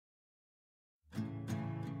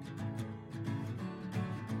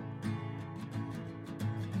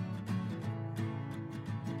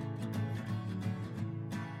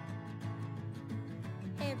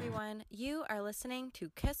everyone. You are listening to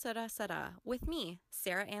Que Sera Sera with me,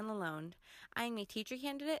 Sarah Ann Lalonde. I am a teacher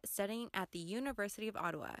candidate studying at the University of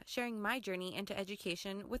Ottawa, sharing my journey into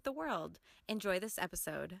education with the world. Enjoy this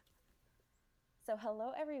episode. So,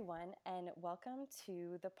 hello everyone, and welcome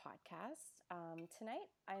to the podcast. Tonight,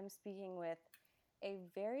 I am speaking with a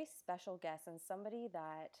very special guest and somebody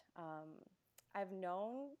that I've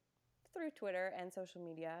known through Twitter and social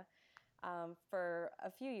media for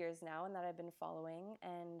a few years now, and that I've been following.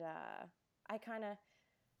 And I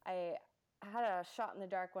had a shot in the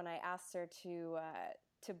dark when I asked her to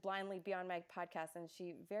blindly be on my podcast, and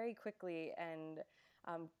she very quickly and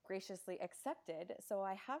graciously accepted. So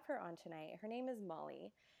I have her on tonight. Her name is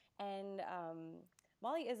Molly, and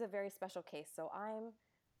Molly is a very special case. So I'm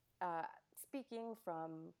speaking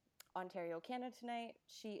from Ontario, Canada tonight.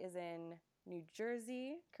 She is in New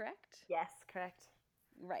Jersey, correct? Yes, correct.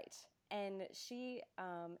 Right. And she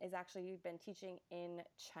has actually been teaching in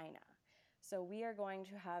China. So we are going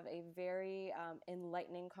to have a very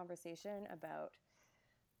enlightening conversation about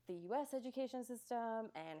the US education system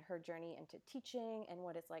and her journey into teaching and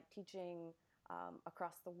what it's like teaching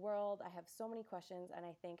across the world. I have so many questions, and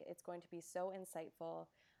I think it's going to be so insightful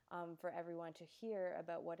for everyone to hear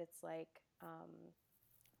about what it's like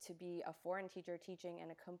to be a foreign teacher teaching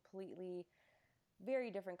in a completely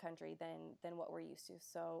very different country than what we're used to.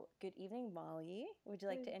 So, good evening, Molly. Would you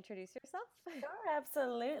like to introduce yourself? Sure,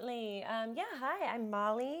 absolutely. Hi, I'm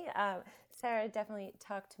Molly. Sarah definitely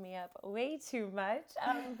talked me up way too much,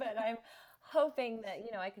 but I'm hoping that,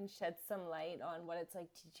 I can shed some light on what it's like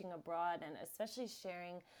teaching abroad and especially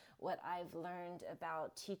sharing what I've learned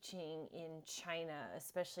about teaching in China,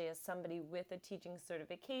 especially as somebody with a teaching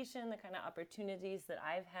certification, the kind of opportunities that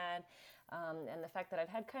I've had, and the fact that I've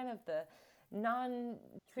had kind of the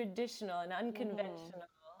non-traditional and unconventional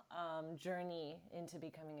journey into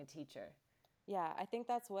becoming a teacher. Yeah, I think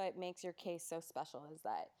that's what makes your case so special is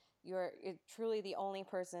that you're truly the only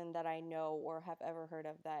person that I know or have ever heard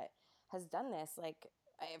of that has done this. Like,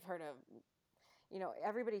 I've heard of,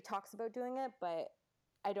 everybody talks about doing it, but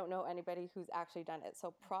I don't know anybody who's actually done it.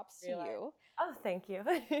 So, props to Realize. you. Oh, thank you.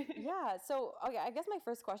 Yeah. So, okay, I guess my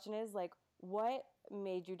first question is like, what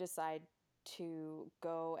made you decide to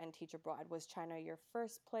go and teach abroad? Was China your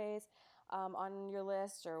first place on your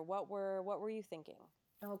list, or what were you thinking?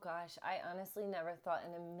 Oh gosh, I honestly never thought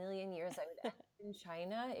in a million years I would end up in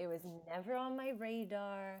China. It was never on my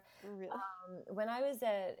radar. Really? When I was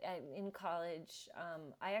in college,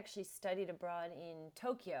 I actually studied abroad in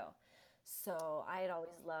Tokyo. So I had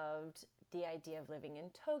always loved the idea of living in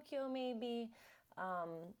Tokyo, maybe.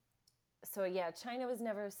 So yeah, China was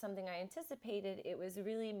never something I anticipated. It was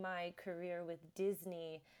really my career with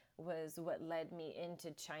Disney was what led me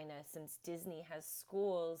into China. Since Disney has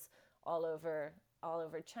schools all over all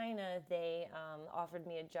over China, they offered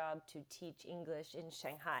me a job to teach English in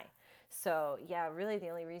Shanghai. So yeah, really the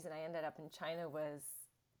only reason I ended up in China was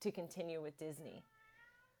to continue with Disney.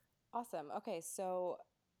 Awesome. Okay, so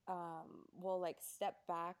we'll like step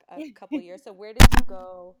back a couple years. So where did you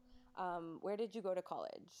go? Where did you go to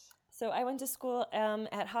college? So I went to school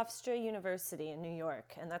at Hofstra University in New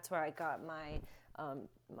York, and that's where I got my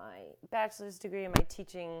bachelor's degree and my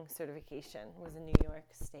teaching certification was in New York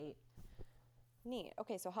State. Neat.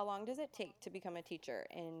 Okay, so how long does it take to become a teacher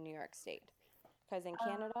in New York State? Because in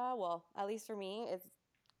Canada, well, at least for me,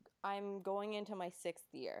 I'm going into my sixth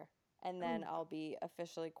year, and then I'll be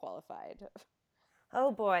officially qualified.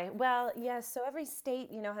 Oh boy. Well, yes. So every state,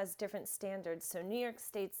 has different standards. So New York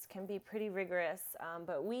states can be pretty rigorous,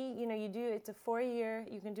 but you do it's a 4 year.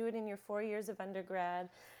 You can do it in your 4 years of undergrad.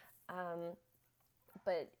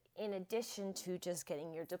 But in addition to just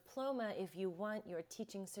getting your diploma, if you want your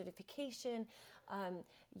teaching certification,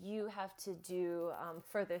 you have to do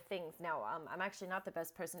further things. Now, I'm actually not the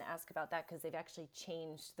best person to ask about that because they've actually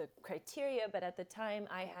changed the criteria. But at the time,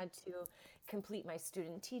 I had to complete my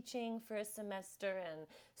student teaching for a semester and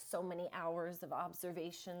so many hours of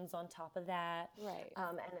observations on top of that. Right.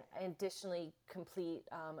 And additionally, complete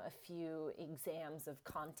a few exams of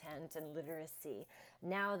content and literacy.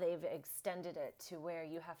 Now they've extended it to where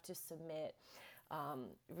you have to submit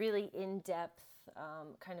really in-depth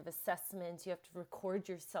kind of assessments. You have to record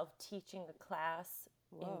yourself teaching a class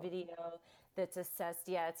in Whoa. video that's assessed.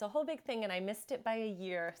 Yeah, it's a whole big thing, and I missed it by a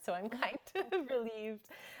year, so I'm kind of relieved.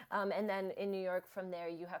 And then in New York, from there,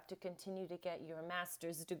 you have to continue to get your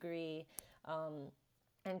master's degree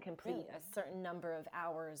and complete Really? a certain number of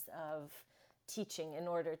hours of teaching in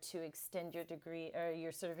order to extend your degree or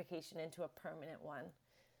your certification into a permanent one.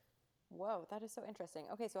 Whoa, that is so interesting.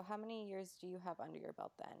 Okay, so how many years do you have under your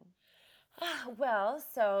belt then? Well,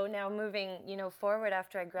 so now moving, forward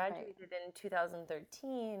after I Right. graduated in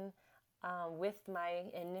 2013, with my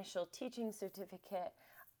initial teaching certificate,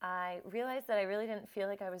 I realized that I really didn't feel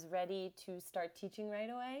like I was ready to start teaching right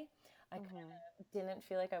away. I kind Mm-hmm. of didn't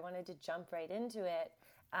feel like I wanted to jump right into it,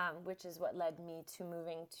 which is what led me to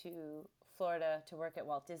moving to Florida to work at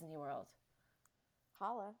Walt Disney World.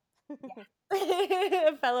 Holla.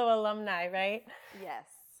 A fellow alumni, right? Yes.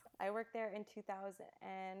 I worked there in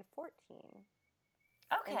 2014,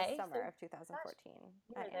 in the Okay, so summer of gosh, 2014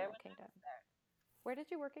 you at were there Animal when I Kingdom. was there. Where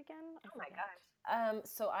did you work again? I Oh my forget. gosh.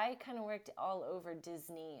 So I kind of worked all over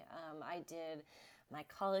Disney. I did my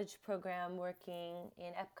college program working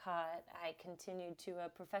in Epcot. I continued to a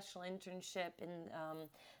professional internship in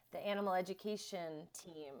the animal education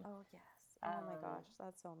team. Oh, yes. Oh my Um, gosh,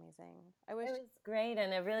 that's so amazing. I wish, it was great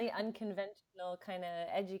and a really unconventional kind of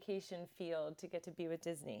education field to get to be with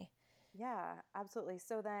Disney. yeah, absolutely.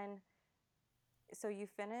 So you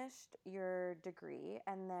finished your degree,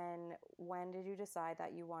 and then when did you decide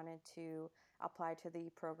that you wanted to apply to the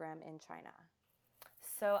program in China?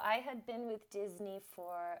 So I had been with Disney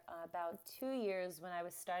for about 2 years when I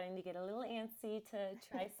was starting to get a little antsy to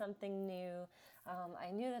try something new.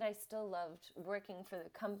 I knew that I still loved working for the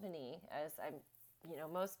company, as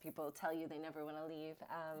most people tell you they never want to leave.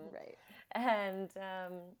 Right.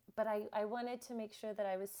 But I wanted to make sure that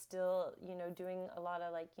I was still, doing a lot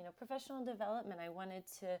of professional development. I wanted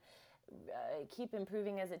to keep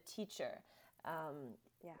improving as a teacher. Um,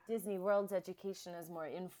 Yeah. Disney World's education is more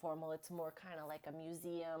informal. It's more kind of like a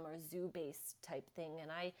museum or zoo based type thing.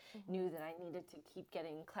 And I knew Hmm. that I needed to keep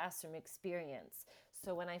getting classroom experience.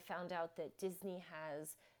 So when I found out that Disney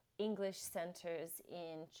has English centers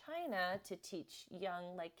in China to teach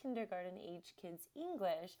young, like kindergarten age kids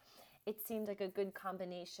English, it seemed like a good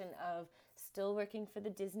combination of still working for the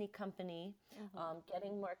Disney company, Hmm.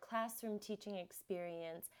 getting more classroom teaching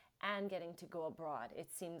experience, and getting to go abroad.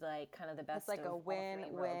 It seemed like kind of the It's best like of a all win,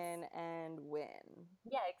 three worlds. win, and win,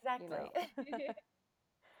 Yeah, you exactly. know.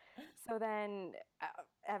 So then,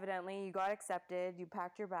 evidently, you got accepted. You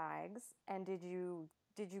packed your bags, and did you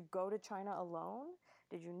go to China alone?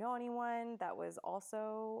 Did you know anyone that was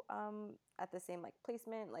also at the same like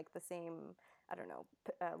placement, like the same, I don't know,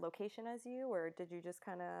 location as you, or did you just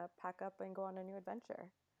kind of pack up and go on a new adventure?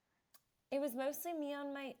 It was mostly me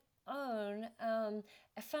on my own.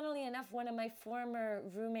 Funnily enough, one of my former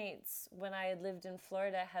roommates when I had lived in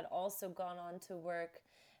Florida had also gone on to work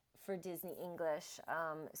for Disney English.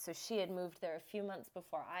 So she had moved there a few months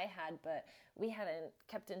before I had, but we hadn't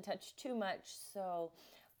kept in touch too much. So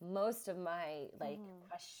most of my Hmm.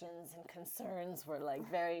 questions and concerns were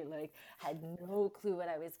very had no clue what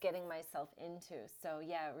I was getting myself into. So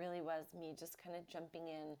yeah, it really was me just kind of jumping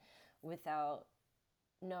in without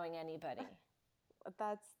knowing anybody.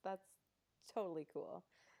 That's totally cool.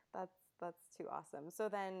 That's too awesome. So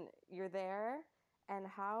then you're there, and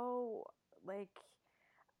how like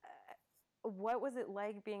what was it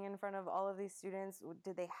like being in front of all of these students?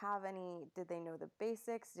 Did they have any? Did they know the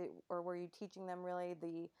basics, or were you teaching them really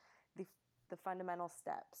the the fundamental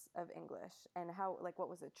steps of English? And how like what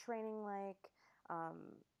was the training like? Um,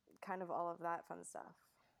 Kind of all of that fun stuff.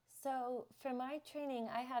 So, for my training,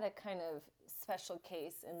 I had a kind of special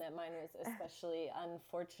case in that mine was especially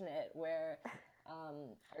unfortunate, where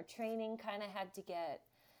our training kind of had to get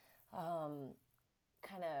um,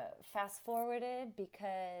 kind of fast forwarded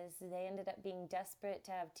because they ended up being desperate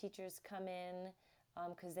to have teachers come in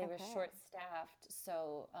because they were Okay. short staffed.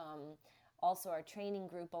 So, also, our training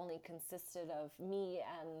group only consisted of me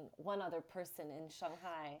and one other person in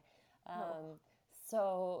Shanghai. Oh, Um,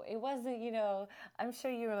 so it wasn't, I'm sure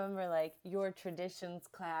you remember like your traditions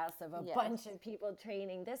class of a yes. bunch of people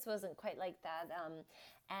training. This wasn't quite like that.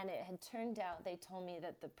 And it had turned out, they told me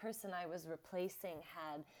that the person I was replacing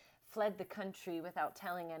had fled the country without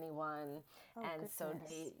telling anyone. Oh And so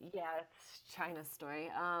goodness. yeah, it's China story.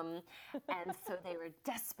 And so they were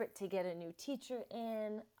desperate to get a new teacher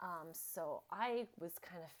in. So I was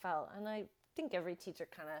kind of felt, and I think every teacher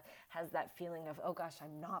kind of has that feeling of, oh gosh,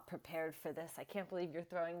 I'm not prepared for this. I can't believe you're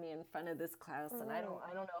throwing me in front of this class, and I don't, Right.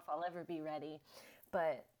 I don't know if I'll ever be ready.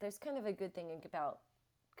 But there's kind of a good thing about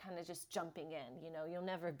kind of just jumping in. You'll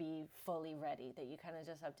never be fully ready. That you kind of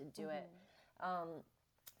just have to do it. Hmm. Um,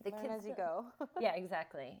 the Learn kids, as you go. yeah,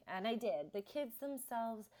 exactly. And I did. The kids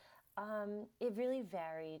themselves, it really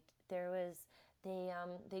varied.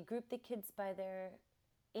 They grouped the kids by their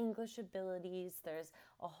English abilities. There's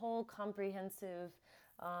a whole comprehensive,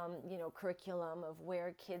 curriculum of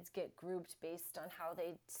where kids get grouped based on how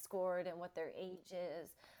they scored and what their age is.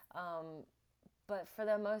 Um, but for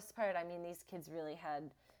the most part, I mean, these kids really had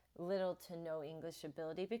little to no English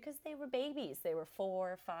ability because they were babies. They were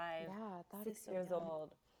 4, 5, Yeah, that is 6 so years young.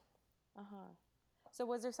 old. Uh-huh. So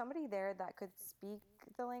was there somebody there that could speak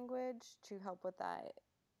the language to help with that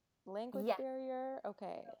language Yeah. barrier?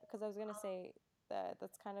 Okay, because I was gonna say that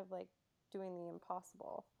that's kind of like doing the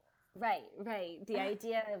impossible. Right, right. The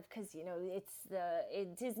idea of, because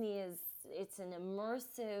Disney is, it's an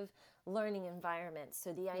immersive learning environment.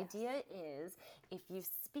 So the Yes. idea is, if you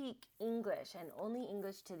speak English and only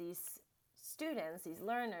English to these students, these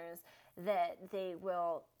learners, that they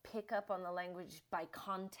will pick up on the language by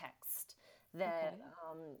context. That Okay.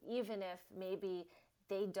 even if maybe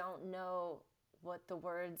they don't know what the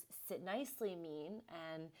words sit nicely mean,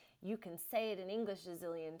 and you can say it in English a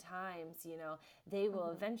zillion times, they will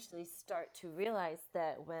Mm-hmm. eventually start to realize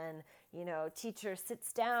that when, teacher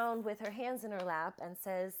sits down with her hands in her lap and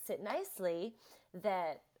says sit nicely,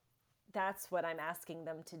 that that's what I'm asking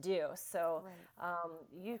them to do. So Right.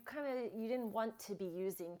 you didn't want to be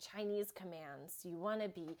using Chinese commands. You want to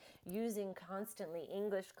be using constantly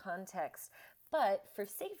English context, but for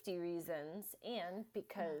safety reasons and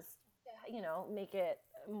because, make it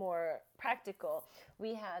more practical,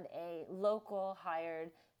 we had a local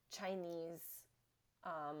hired Chinese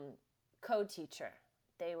um, co-teacher.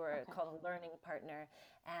 They were Okay. called a learning partner,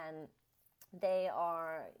 and they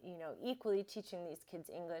are, equally teaching these kids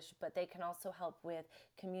English, but they can also help with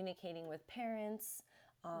communicating with parents.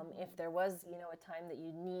 If Mm-hmm. there was, a time that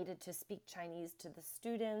you needed to speak Chinese to the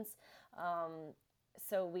students,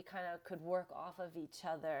 so we kind of could work off of each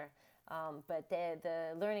other. But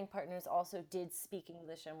the learning partners also did speak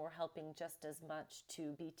English and were helping just as much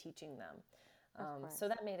to be teaching them. Of So course.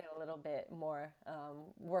 that made it a little bit more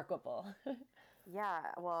workable. Yeah,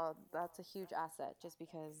 well, that's a huge asset just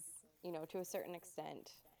because, to a certain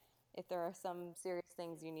extent, if there are some serious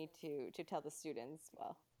things you need to tell the students,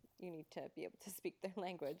 well, you need to be able to speak their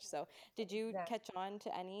language. So, did you Exactly. catch on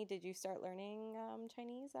to any? Did you start learning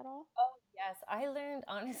Chinese at all? Oh, yes.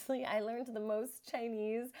 Honestly, I learned the most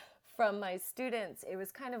Chinese from my students. It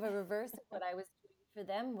was kind of a reverse of what I was doing for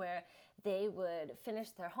them, where they would finish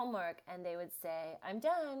their homework and they would say, I'm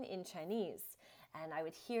done in Chinese. And I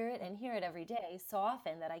would hear it every day so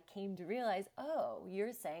often that I came to realize, oh,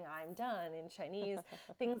 you're saying I'm done in Chinese,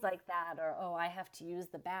 things like that. Or, oh, I have to use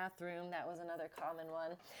the bathroom. That was another common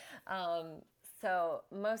one. So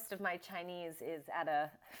most of my Chinese is at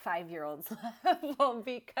a 5-year-old's level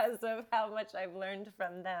because of how much I've learned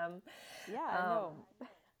from them. Yeah, Um, no.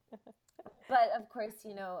 but of course,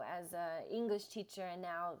 as an English teacher and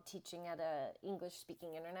now teaching at a English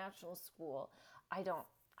speaking international school, I don't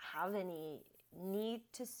have any need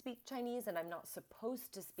to speak Chinese, and I'm not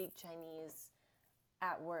supposed to speak Chinese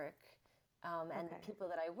at work. And the Okay. people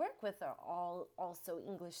that I work with are all also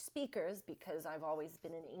English speakers because I've always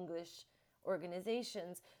been in English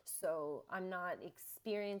organizations. So I'm not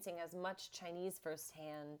experiencing as much Chinese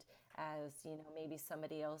firsthand as, maybe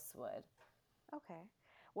somebody else would. Okay.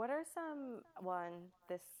 What are some, one,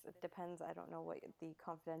 this depends, I don't know what the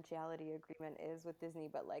confidentiality agreement is with Disney,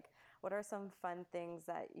 but like, what are some fun things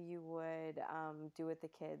that you would do with the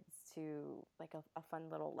kids to, like a fun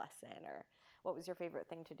little lesson, or what was your favorite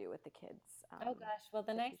thing to do with the kids Oh gosh, well,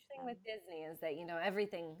 the to nice teach thing them? with Disney is that,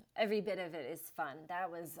 every bit of it is fun. That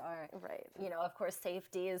was our, Right. of course,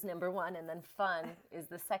 safety is number one, and then fun is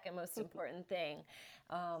the second most important thing.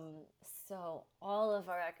 Um, so all of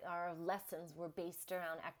our lessons were based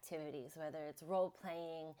around activities, whether it's role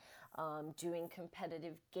playing, doing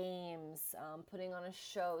competitive games, putting on a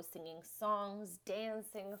show, singing songs,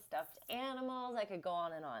 dancing, stuffed animals. I could go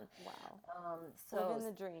on and on. Wow. Um, so Living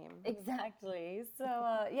the dream. Exactly. So,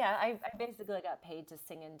 yeah, I basically got paid to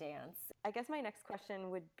sing and dance. I guess my next question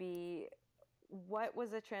would be, what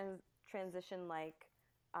was the transition like?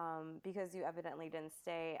 Because you evidently didn't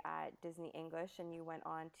stay at Disney English and you went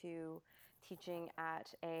on to teaching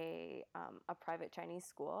at a private Chinese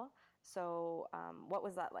school. So, what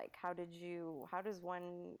was that like? How does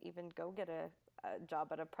one even go get a job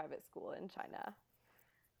at a private school in China?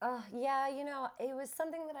 Yeah, it was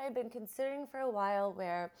something that I had been considering for a while,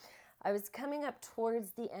 where I was coming up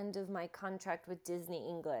towards the end of my contract with Disney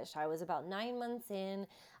English. I was about 9 months in.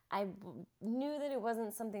 Knew that it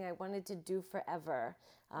wasn't something I wanted to do forever.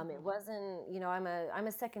 It Mm-hmm. wasn't, I'm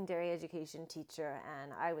a secondary education teacher,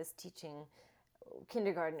 and I was teaching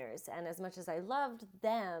kindergartners. And as much as I loved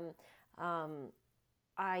them, um,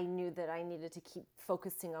 I knew that I needed to keep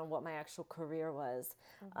focusing on what my actual career was.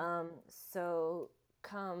 Mm-hmm. So,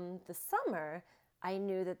 come the summer, I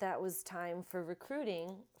knew that that was time for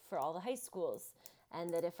recruiting for all the high schools.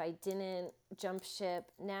 And that if I didn't jump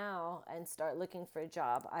ship now and start looking for a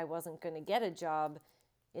job, I wasn't going to get a job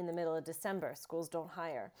in the middle of December. Schools don't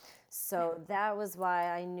hire. So that was why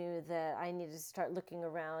I knew that I needed to start looking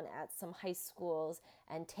around at some high schools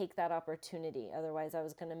and take that opportunity. Otherwise, I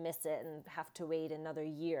was going to miss it and have to wait another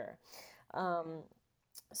year. Right.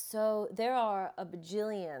 So there are a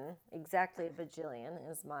bajillion, exactly a bajillion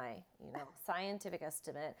is my, scientific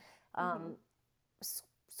estimate, Mm-hmm.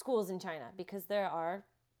 schools in China, because there are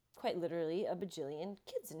quite literally a bajillion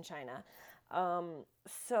kids in China.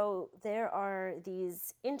 So there are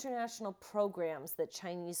these international programs that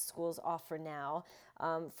Chinese schools offer now,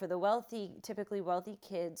 for the wealthy, typically wealthy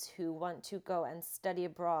kids who want to go and study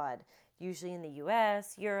abroad, usually in the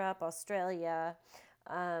US, Europe, Australia.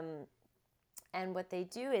 And what they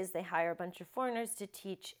do is they hire a bunch of foreigners to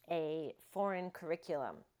teach a foreign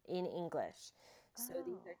curriculum in English. So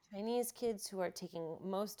these Oh, are Chinese kids who are taking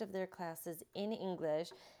most of their classes in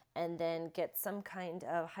English and then get some kind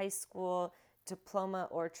of high school diploma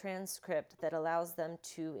or transcript that allows them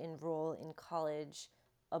to enroll in college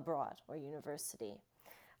abroad or university.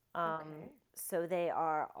 okay. So they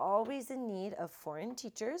are always in need of foreign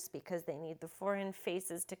teachers because they need the foreign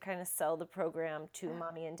faces to kind of sell the program to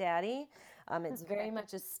mommy and daddy. It's very Okay.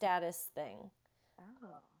 much a status thing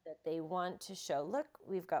Oh, that they want to show. Look,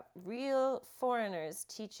 we've got real foreigners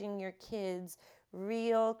teaching your kids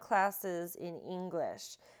real classes in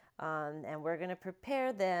English. And we're going to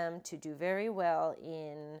prepare them to do very well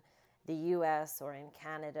in the US or in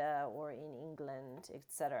Canada or in England,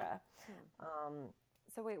 etc. hmm.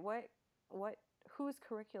 So wait, what, whose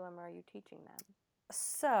curriculum are you teaching them?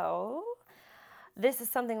 So, this is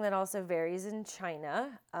something that also varies in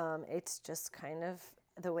China. It's just kind of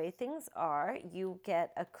the way things are. You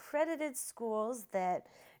get accredited schools that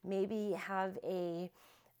maybe have a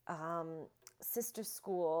sister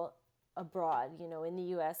school abroad, in the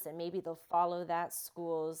US, and maybe they'll follow that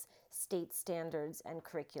school's state standards and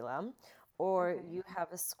curriculum. Or Okay. you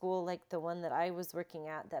have a school like the one that I was working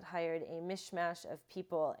at that hired a mishmash of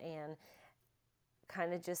people and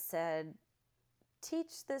kind of just said,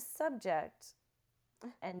 teach this subject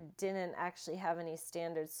and didn't actually have any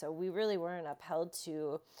standards. So we really weren't upheld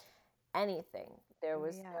to anything. There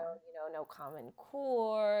was no, Yeah. no common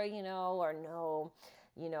core, or no,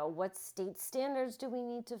 what state standards do we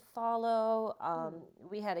need to follow? Hmm.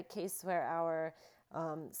 We had a case where our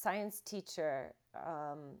science teacher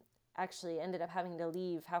actually ended up having to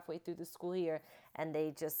leave halfway through the school year, and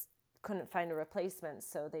they just couldn't find a replacement.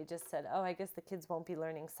 So they just said, "Oh, I guess the kids won't be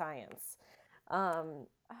learning science." Um,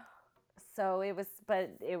 so it was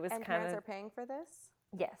And kind parents of, are paying for this?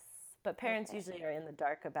 yes, but parents Okay. usually are in the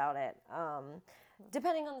dark about it.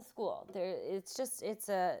 Depending on the school, it's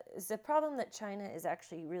a problem that China is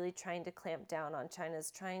actually really trying to clamp down on. China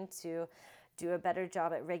is trying to do a better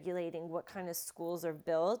job at regulating what kind of schools are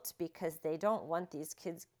built because they don't want these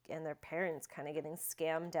kids and their parents kind of getting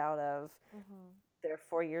scammed out of Mm-hmm. their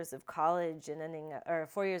 4 years of college and ending or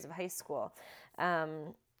 4 years of high school.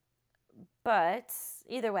 Um, but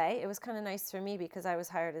either way, it was kind of nice for me because I was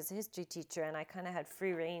hired as a history teacher and I kind of had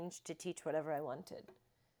free range to teach whatever I wanted.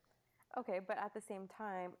 Okay, but at the same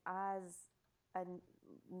time, as a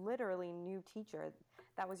literally new teacher,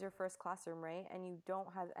 that was your first classroom, right? And you don't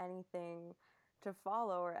have anything to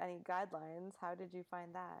follow or any guidelines. How did you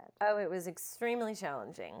find that? Oh, it was extremely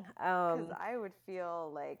challenging. Because I would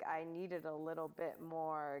feel like I needed a little bit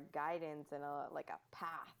more guidance and a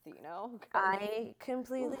path, you know? Because, I oof.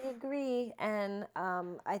 completely agree. And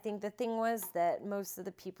I think the thing was that most of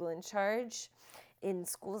the people in charge in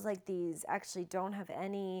schools like these actually don't have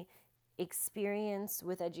any experience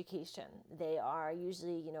with education. They are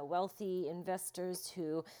usually, wealthy investors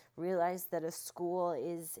who realize that a school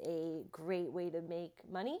is a great way to make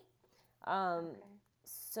money. Okay.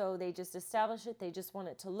 So they just establish it. They just want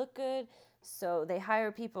it to look good. So they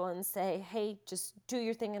hire people and say, hey, just do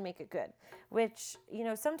your thing and make it good. Which,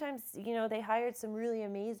 sometimes, they hired some really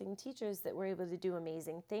amazing teachers that were able to do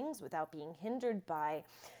amazing things without being hindered by,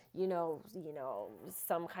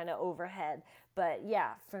 some kind of overhead. But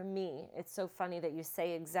yeah, for me, it's so funny that you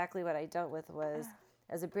say exactly what I dealt with was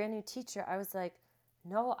as a brand new teacher, I was like,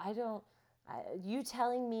 no, I don't. You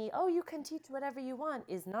telling me, oh, you can teach whatever you want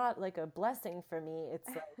is not like a blessing for me. It's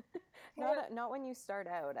like, Not when you start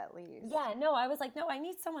out, at least. yeah, no, I was like, no, I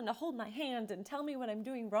need someone to hold my hand and tell me what I'm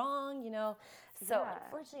doing wrong. So Yeah.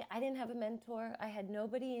 unfortunately, I didn't have a mentor. I had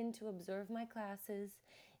nobody in to observe my classes.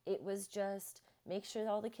 It was just make sure that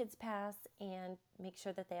all the kids pass and make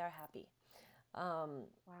sure that they are happy. Um,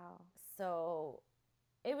 Wow. so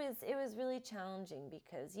it was really challenging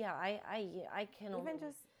because yeah, I can Even only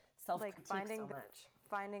just self like critique so much.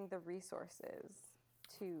 finding the resources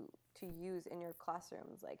to use in your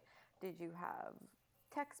classrooms. Like, did you have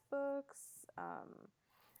textbooks?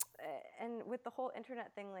 and with the whole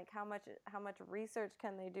internet thing, like how much research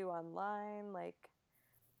can they do online? Like,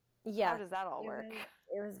 how Yeah, does that all it work? was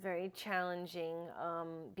it was very challenging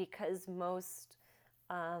because most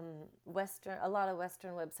a lot of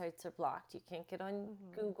Western websites are blocked. You can't get on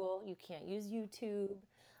Hmm. Google. You can't use YouTube.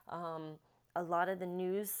 Um, a lot of the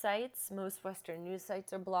news sites, most Western news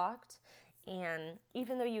sites are blocked. And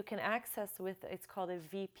even though you can access with, it's called a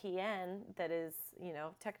VPN, that is,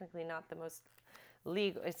 technically not the most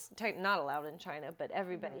legal, it's not allowed in China, but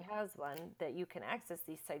everybody Hmm. has one that you can access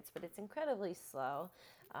these sites, but it's incredibly slow.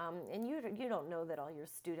 And you don't know that all your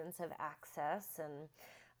students have access. And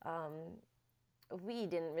we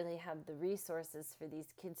didn't really have the resources for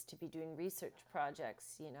these kids to be doing research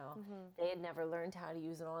projects. Hmm. They had never learned how to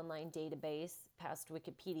use an online database past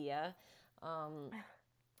Wikipedia.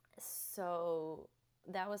 So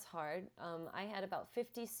that was hard. I had about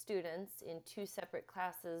 50 students in two separate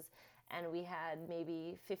classes, and we had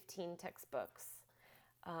maybe 15 textbooks.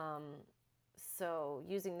 Um, so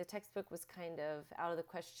using the textbook was kind of out of the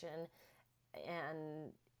question.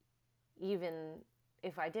 And even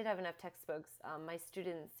if I did have enough textbooks, my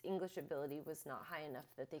students' English ability was not high enough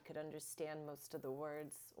that they could understand most of the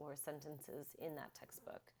words or sentences in that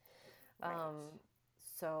textbook. Right. Um,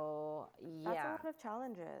 so, That's a yeah. lot of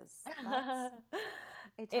challenges. That's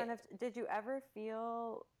a ton it, of. Did you ever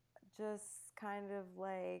feel just kind of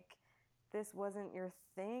like this wasn't your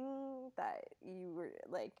thing, that you were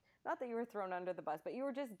like, not that you were thrown under the bus, but you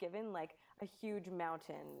were just given like a huge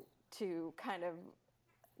mountain to kind of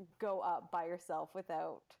go up by yourself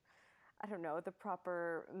without, I don't know, the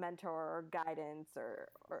proper mentor or guidance or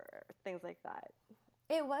things like that?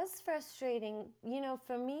 It was frustrating.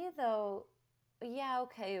 For me though, yeah,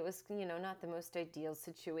 okay, it was, not the most ideal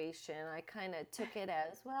situation. I kind of took it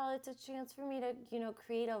as, well, it's a chance for me to,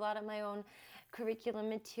 create a lot of my own curriculum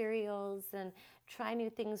materials and try new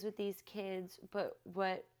things with these kids. But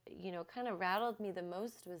what, kind of rattled me the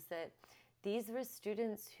most was that these were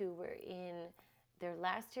students who were in their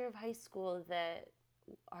last year of high school that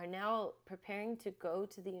are now preparing to go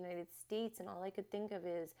to the United States. And all I could think of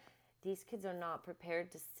is, these kids are not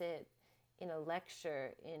prepared to sit in a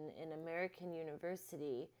lecture in an American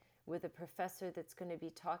university with a professor that's going to be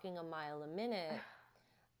talking a mile a minute.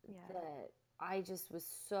 Yeah. That I just was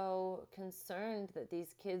so concerned that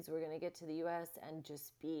these kids were going to get to the US and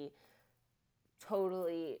just be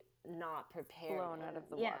totally not prepared. Blown out And of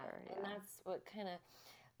the yeah, water. and Yeah. that's what kind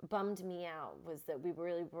of bummed me out, was that we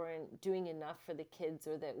really weren't doing enough for the kids,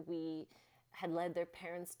 or that we had led their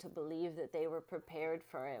parents to believe that they were prepared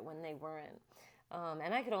for it when they weren't.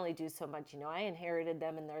 And I could only do so much. I inherited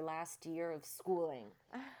them in their last year of schooling.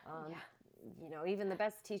 Um, Yeah. Even the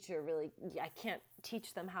best teacher really, I can't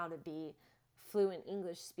teach them how to be fluent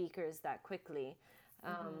English speakers that quickly. Um,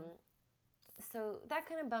 Hmm. so that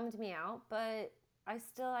kind of bummed me out, but I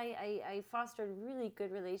fostered really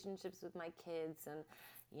good relationships with my kids. And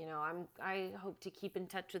I hope to keep in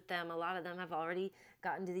touch with them. A lot of them have already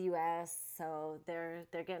gotten to the US, so they're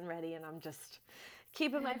getting ready, and I'm just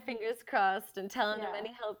keeping my fingers crossed and telling them Yeah.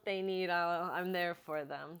 any help they need, I'm there for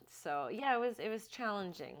them. So yeah, it was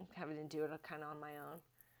challenging having to do it kind of on my own.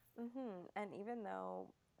 And even though,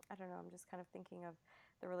 I don't know, I'm just kind of thinking of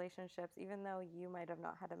the relationships, even though you might have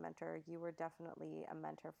not had a mentor, you were definitely a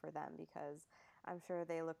mentor for them, because I'm sure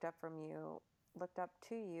they looked up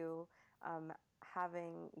to you,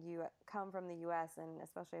 having you come from the US, and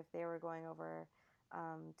especially if they were going over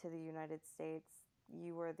to the United States,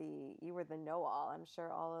 you were the know-all. I'm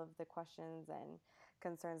sure all of the questions and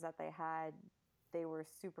concerns that they had, they were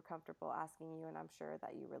super comfortable asking you, and I'm sure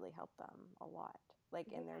that you really helped them a lot, like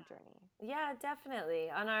in their journey. Yeah, definitely.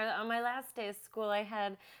 On my last day of school, I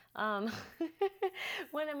had um,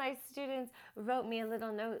 one of my students wrote me a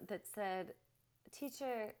little note that said,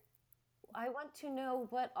 "Teacher, I want to know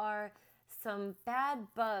what are some bad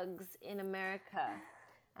bugs in America."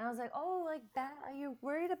 And I was like, "Oh, like bad? Are you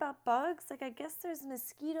worried about bugs? Like, I guess there's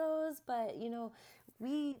mosquitoes, but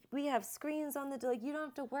we have screens on the door. Like, you don't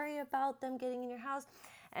have to worry about them getting in your house."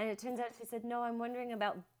 And it turns out she said, "No, I'm wondering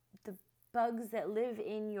about the bugs that live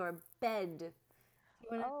in your bed." She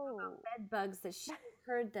wanted to know about Oh. bed bugs, that she had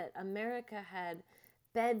heard that America had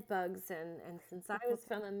bed bugs, and since I was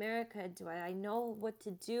from America, do I know what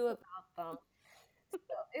to do about them? So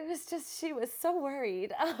it was just, she was so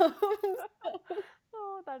worried.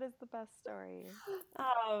 Oh, that is the best story.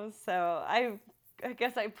 So I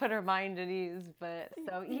guess I put her mind at ease. But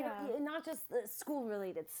so, Yeah, not just the school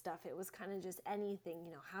related stuff. It was kind of just anything.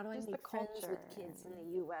 How do I just the make friends with culture kids in and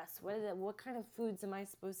the U.S.? What kind of foods am I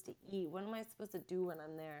supposed to eat? What am I supposed to do when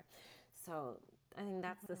I'm there? So I think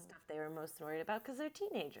that's the mhm, stuff they were most worried about, because they're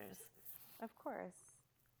teenagers. of course.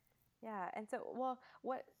 Yeah. And so, well,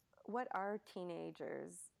 what are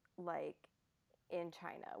teenagers like in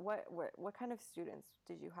China? What kind of students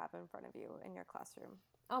did you have in front of you in your classroom?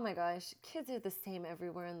 Oh my gosh, kids are the same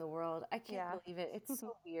everywhere in the world. I can't Yeah. believe it. It's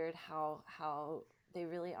so weird how they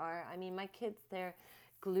really are. I mean, my kids, they're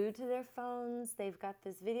glued to their phones. They've got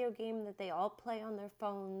this video game that they all play on their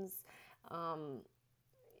phones. Um,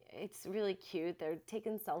 it's really cute. They're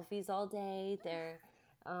taking selfies all day.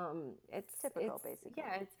 Typical, it's yeah, basically.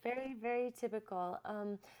 it's very, very typical.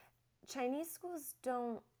 Chinese schools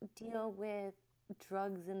don't deal with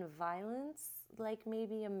drugs and violence like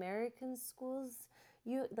maybe American schools.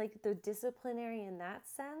 You like the disciplinary in that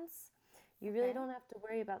sense. You really Okay. don't have to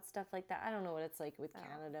worry about stuff like that. I don't know what it's like with Oh.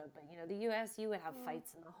 Canada, but the US, you would have Mm,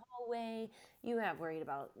 fights in the hallway. You have worried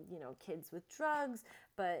about, kids with drugs.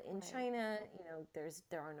 But in right. China,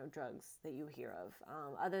 there are no drugs that you hear of,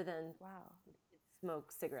 other than Wow.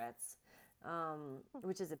 smoke cigarettes,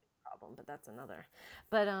 which is a big problem, but that's another.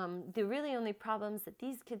 But the really only problems that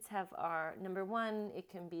these kids have are number one, it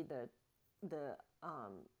can be the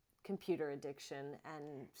computer addiction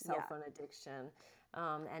and cell Yeah. phone addiction,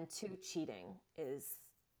 and two, cheating is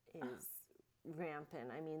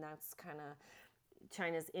rampant. I mean, that's kind of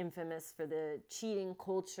China's infamous for the cheating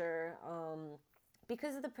culture,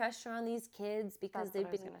 because of the pressure on these kids, because That's what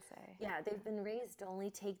I was gonna say. they've been raised to only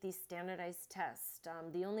take these standardized tests.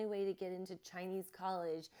 The only way to get into Chinese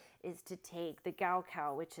college is to take the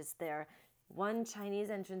Gaokao, which is their one Chinese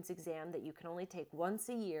entrance exam that you can only take once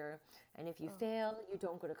a year, and if you Oh. fail, you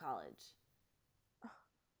don't go to college. Oh,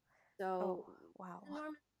 So wow.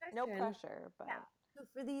 enormous No pressure. And pressure, yeah, but so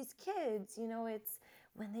for these kids, it's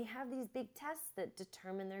when they have these big tests that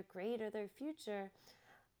determine their grade or their future,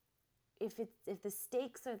 if the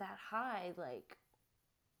stakes are that high, like,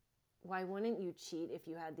 why wouldn't you cheat if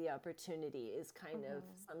you had the opportunity, is kind of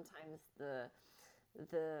mhm. sometimes the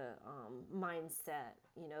mindset.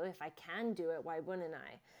 If I can do it, why wouldn't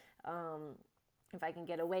I? If I can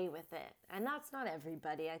get away with it. And that's not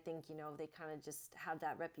everybody. I think, they kind of just have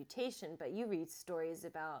that reputation. But you read stories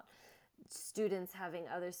about students having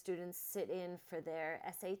other students sit in for their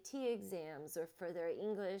SAT exams or for their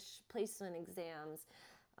English placement exams.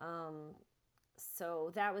 Um,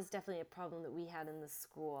 so that was definitely a problem that we had in the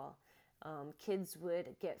school. Kids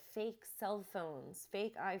would get fake cell phones,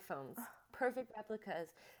 fake iPhones, perfect replicas,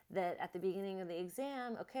 that at the beginning of the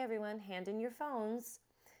exam, okay, everyone, hand in your phones.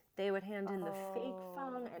 They would hand in the fake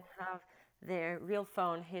phone and Oh, have their real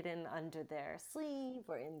phone hidden under their sleeve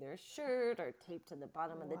or in their shirt or taped to the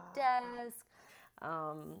bottom of the wow. desk.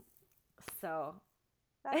 Um, so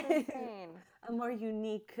That's insane. a more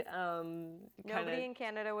unique kind of Nobody in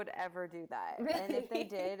Canada would ever do that. And if they really.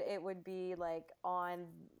 did, it would be like on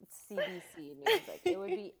CBC News. Like it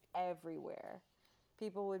would be everywhere.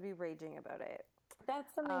 People would be raging about it.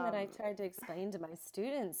 That's something that I Um, tried to explain to my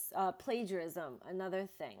students. Plagiarism, another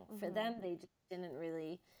thing. For mhm. them, they just didn't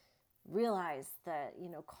really realize that,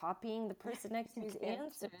 copying the person next to You you's can't.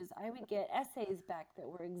 answers, I would get essays back that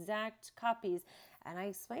were exact copies. And I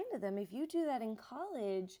explained to them, if you do that in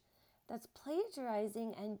college, that's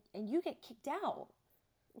plagiarizing, and you get kicked out.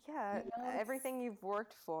 Yeah, It's everything you've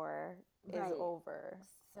worked for is right. over.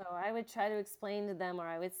 So I would try to explain to them, or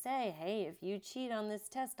I would say, hey, if you cheat on this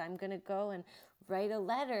test, I'm going to go and write a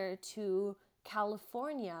letter to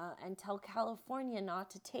California and tell California not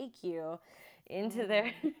to take you into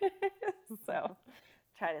their. Mm. So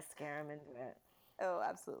try to scare them into it. Oh,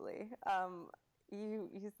 absolutely.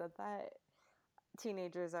 You said that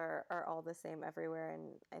teenagers are all the same everywhere, and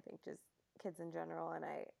I think just kids in general. And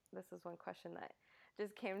this is one question that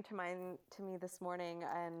just came to mind to me this morning,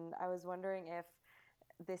 and I was wondering if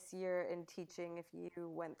this year in teaching, if you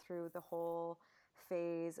went through the whole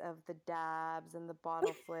phase of the dabs and the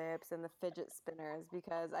bottle flips and the fidget spinners,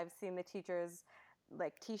 because I've seen the teachers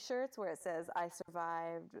like t-shirts where it says I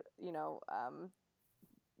survived,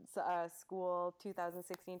 school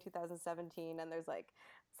 2016, 2017, and there's like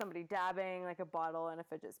somebody dabbing like a bottle and a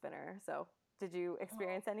fidget spinner. So did you Oh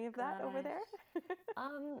experience any of that over there? gosh.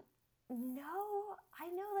 Um, no, I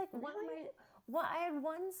know like one of Really? my well, I had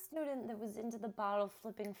one student that was into the bottle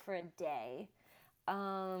flipping for a day.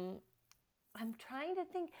 Um, I'm trying to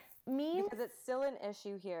think. Memes? Because it's still an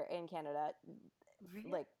issue here in Canada.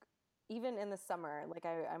 Really? Like even in the summer, like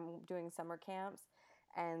I'm doing summer camps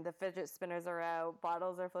and the fidget spinners are out,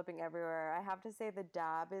 bottles are flipping everywhere. I have to say the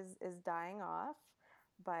dab is dying off,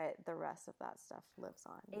 but the rest of that stuff lives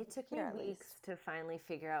on It took me here at weeks least. to finally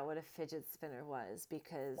figure out what a fidget spinner was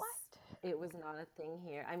because What? it was not a thing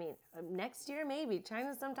here. I mean, next year maybe.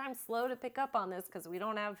 China's sometimes slow to pick up on this because we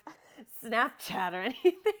don't have Snapchat or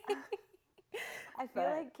anything. I feel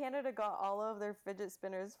But like Canada got all of their fidget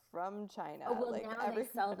spinners from oh, China. well, Like now they every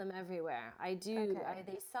sell them everywhere. Okay.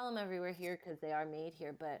 They sell them everywhere here because they are made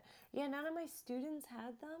here. But yeah, none of my students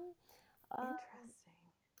had them. Um, Interesting.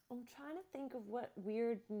 I'm trying to think of what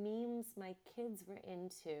weird memes my kids were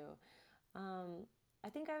into. Um, I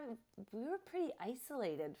think we were pretty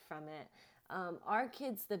isolated from it. Our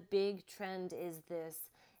kids, the big trend is this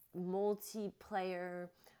multiplayer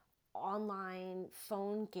online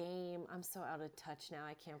phone game. I'm so out of touch now.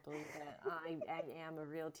 I can't believe it. I am a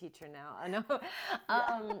real teacher now. I know.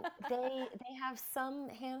 Yeah. They have some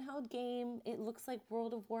handheld game. It looks like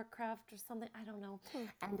World of Warcraft or something. I don't know. Hmm.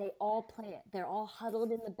 And they all play it. They're all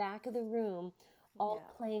huddled in the back of the room, all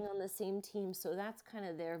Yeah. playing on the same team. So that's kind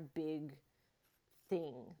of their big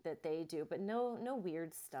thing that they do. But no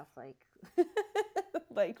weird stuff like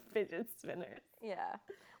like fidget spinners. Yeah.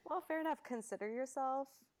 Well, fair enough. Consider yourself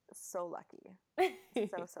so lucky.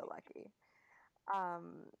 So, so lucky.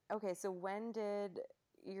 Okay, so when did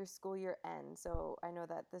your school year end? So I know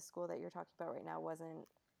that the school that you're talking about right now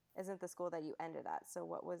isn't the school that you ended at. So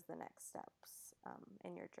what was the next steps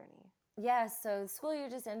in your journey? Yeah, so the school year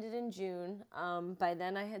just ended in June. By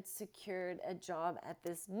then, I had secured a job at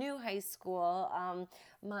this new high school.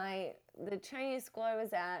 The Chinese school I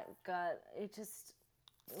was at it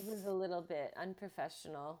was a little bit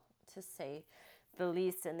unprofessional to say the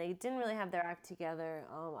least, and they didn't really have their act together.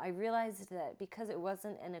 I realized that because it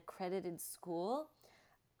wasn't an accredited school,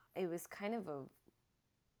 it was kind of a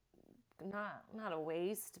not a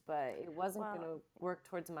waste, but it wasn't going Well, to work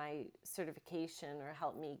towards my certification or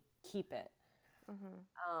help me keep it.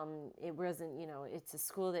 hmm. It wasn't, it's a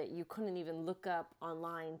school that you couldn't even look up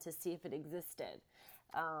online to see if it existed.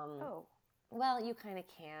 Um, Oh, well, you kind of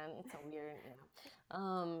can. It's a weird,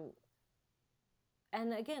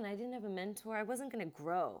 and again, I didn't have a mentor. I wasn't going to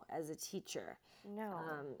grow as a teacher. no.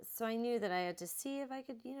 So I knew that I had to see if I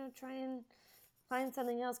could, try and find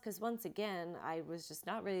something else. Because once again, I was just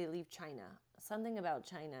not ready to leave China. Something about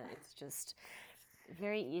China, it's just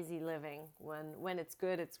very easy living. When it's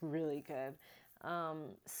good, it's really good.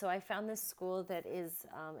 So I found this school that is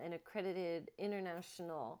an accredited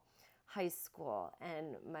international high school,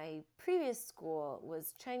 and my previous school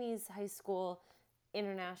was Chinese high school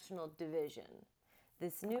international division.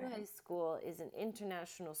 This new Okay. high school is an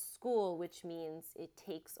international school, which means it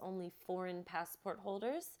takes only foreign passport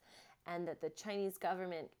holders, and that the Chinese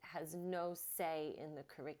government has no say in the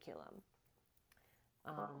curriculum.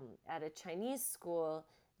 Cool. At a Chinese school,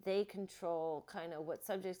 they control kind of what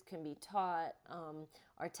subjects can be taught.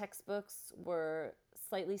 Our textbooks were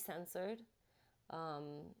slightly censored.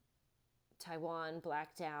 Um, Taiwan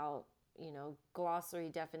blacked out, glossary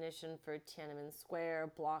definition for Tiananmen Square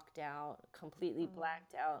blocked out, completely Mm.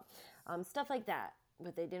 blacked out, stuff like that.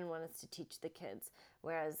 But they didn't want us to teach the kids.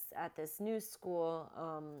 Whereas at this new school,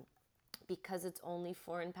 because it's only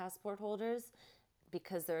foreign passport holders,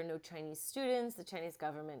 because there are no Chinese students, the Chinese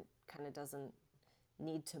government kind of doesn't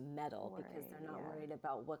need to meddle because Worry. they're not Yeah. worried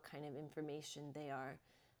about what kind of information they are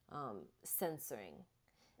censoring.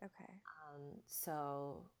 Okay.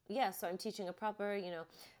 So yeah, so I'm teaching a proper,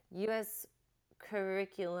 U.S.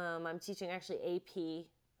 curriculum. I'm teaching actually AP.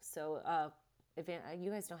 So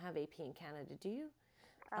you guys don't have AP in Canada, do you?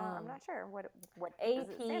 I'm not sure what does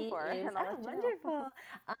it stand AP for, is and I'll let you know. wonderful.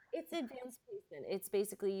 It's advanced placement. It's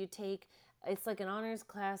basically it's like an honors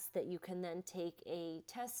class that you can then take a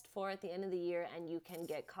test for at the end of the year, and you can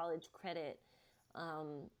get college credit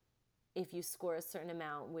if you score a certain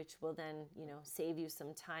amount, which will then, save you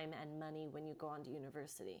some time and money when you go on to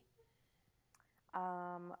university.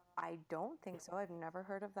 I don't think so. I've never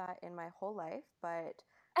heard of that in my whole life, but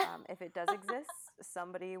if it does exist,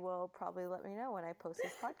 somebody will probably let me know when I post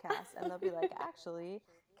this podcast, and they'll be like, actually,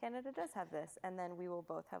 Canada does have this, and then we will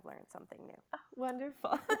both have learned something new.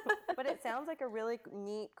 Wonderful. But it sounds like a really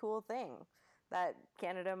neat, cool thing that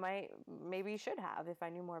Canada might maybe should have if I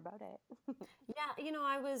knew more about it. Yeah,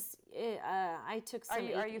 I took Are some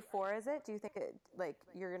you are AP. you for is it? Do you think it like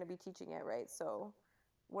you're going to be teaching it, right? So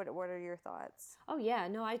what are your thoughts? Oh yeah,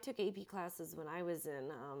 no, I took AP classes when I was in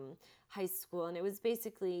high school, and it was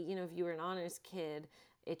basically, if you were an honors kid,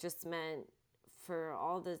 it just meant for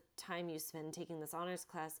all the time you spend taking this honors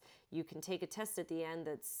class, you can take a test at the end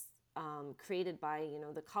that's created by,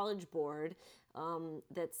 the college board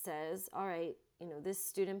that says, all right, this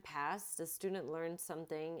student passed, the student learned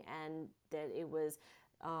something, and that it was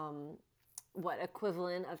what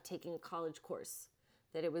equivalent of taking a college course,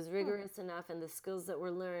 that it was Hmm. rigorous enough and the skills that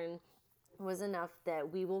were learned was enough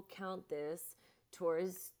that we will count this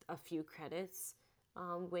towards a few credits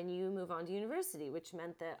when you move on to university, which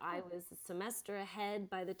meant that I Hmm. was a semester ahead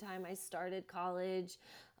by the time I started college.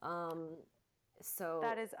 Um, So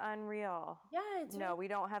That is unreal. yeah, it's No, really we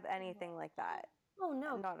don't have cool. anything like that. Oh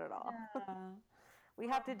no. Not at all. Yeah. We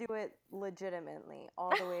have to do it legitimately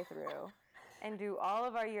all the way through and do all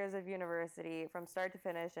of our years of university from start to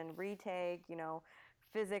finish and retake,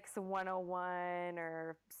 physics 101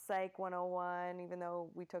 or psych 101, even though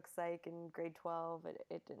we took psych in grade 12,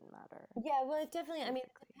 it didn't matter, Yeah, well, it definitely, I mean, it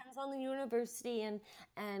basically. depends on the university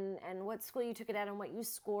and what school you took it at and what you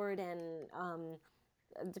scored and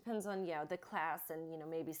it depends on, yeah, the class and,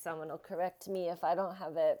 maybe someone will correct me if I don't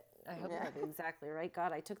have it. I hope I Yeah. have it exactly right.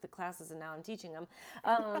 God, I took the classes and now I'm teaching them.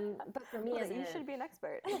 But for me Well, as you should be an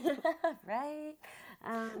expert. right?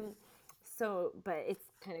 Um, so, but it's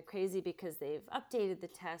kind of crazy because they've updated the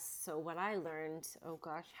tests. So what I learned, oh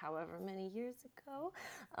gosh, however many years ago,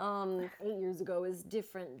 8 years ago, is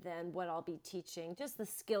different than what I'll be teaching. Just the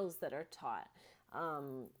skills that are taught.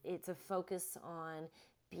 It's a focus on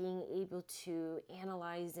being able to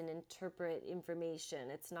analyze and interpret information.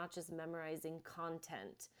 It's not just memorizing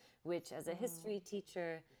content, which as a history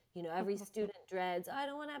teacher, every student dreads, I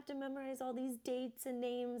don't want to have to memorize all these dates and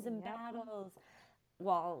names and Yep. battles.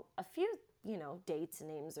 While a few, dates and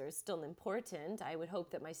names are still important, I would hope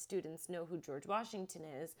that my students know who George Washington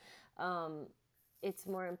is. Um, it's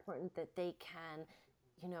more important that they can,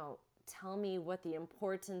 you know, tell me what the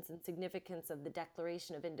importance and significance of the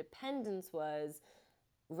Declaration of Independence was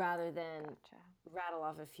rather than Gotcha. rattle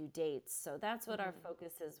off a few dates. So that's what our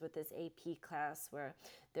focus is with this AP class, where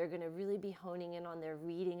they're going to really be honing in on their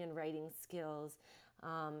reading and writing skills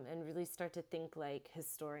and really start to think like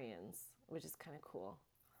historians, which is kind of cool.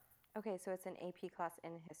 Okay, so it's an AP class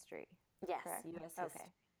in history, Yes, correct? U.S. history. Okay.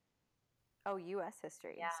 Oh, US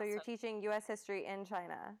history. Yeah, So you're so teaching US history in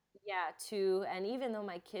China. yeah, too. And even though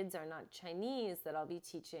my kids are not Chinese that I'll be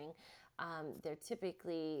teaching, they're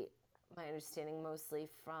typically, my understanding, mostly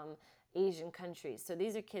from Asian countries. So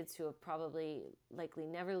these are kids who have probably likely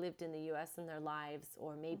never lived in the US in their lives,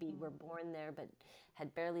 or maybe were born there but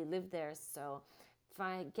had barely lived there. So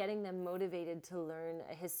getting them motivated to learn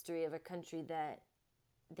a history of a country that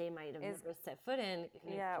they might have Is never set foot in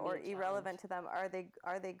Yeah, can be or a challenge. irrelevant to them.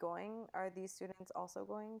 Are these students also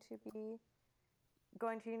going to be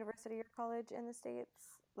going to university or college in the States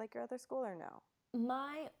like your other school or no?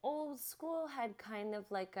 My old school had kind of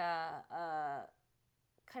like a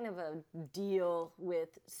kind of a deal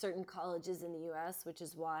with certain colleges in the US, which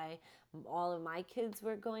is why all of my kids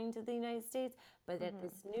were going to the United States. But at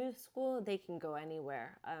this new school, they can go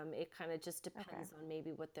anywhere. It kind of just Okay. depends on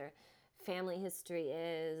maybe what their family history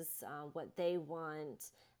is, what they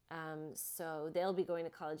want. So they'll be going to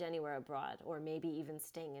college anywhere abroad, or maybe even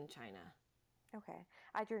staying in China. Okay.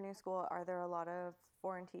 At your new school, are there a lot of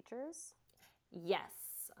foreign teachers? Yes.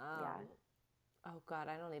 Yeah. Oh God,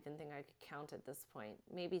 I don't even think I could count at this point.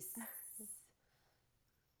 Maybe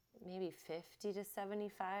 50 to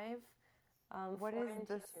 75 What is foreign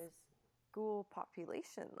the teachers. school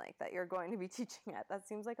population like that you're going to be teaching at? That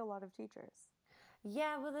seems like a lot of teachers.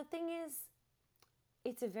 Yeah, well, the thing is,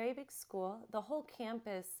 it's a very big school. The whole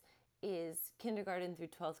campus is kindergarten through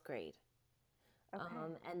 12th grade. Okay.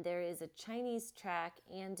 And there is a Chinese track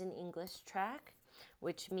and an English track,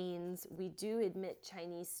 which means we do admit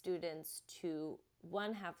Chinese students to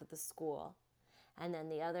one half of the school, and then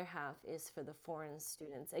the other half is for the foreign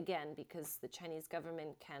students. Again, because the Chinese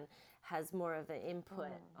government has more of an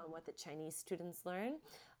input on what the Chinese students learn.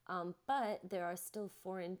 But there are still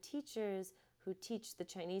foreign teachers who teach the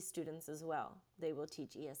Chinese students as well. They will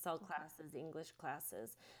teach ESL Okay. classes, English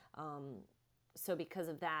classes. Um, so because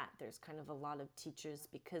of that, there's kind of a lot of teachers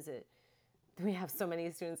because we have so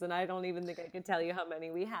many students, and I don't even think I could tell you how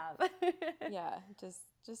many we have. Yeah,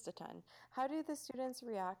 just a ton. How do the students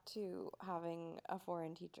react to having a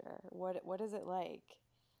foreign teacher? What is it like?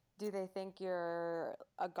 Do they think you're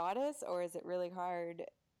a goddess, or is it really hard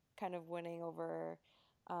kind of winning over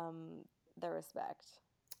um, their respect?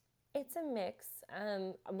 It's a mix.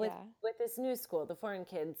 Yeah, With this new school, the foreign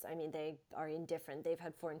kids, I mean, they are indifferent. They've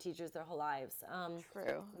had foreign teachers their whole lives.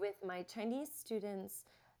 true. With my Chinese students,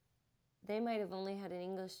 they might have only had an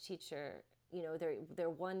English teacher. They're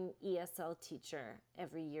one ESL teacher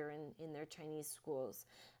every year in their Chinese schools.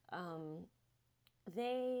 Um,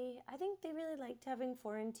 I think they really liked having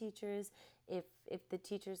foreign teachers if the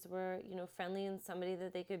teachers were friendly and somebody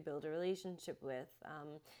that they could build a relationship with.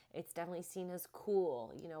 It's definitely seen as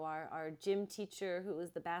cool. Our gym teacher, who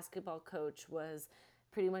was the basketball coach, was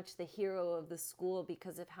pretty much the hero of the school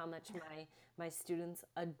because of how much my students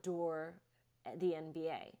adore the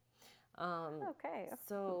NBA. Okay.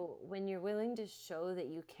 So when you're willing to show that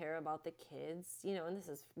you care about the kids, and this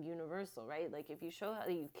is universal, right? Like if you show how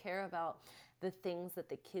you care about the things that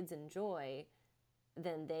the kids enjoy,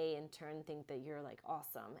 then they in turn think that you're like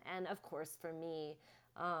awesome. And of course, for me,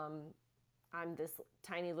 um, I'm this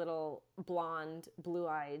tiny little blonde, blue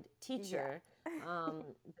eyed Yeah. teacher.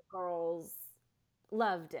 The girls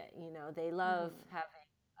loved it. You know, they love Hmm. having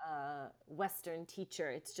a Western teacher.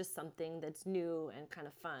 It's just something that's new and kind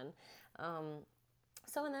of fun. Um,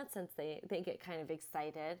 so in that sense, they get kind of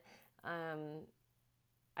excited. Um,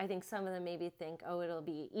 I think some of them maybe think, oh, it'll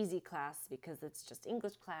be easy class because it's just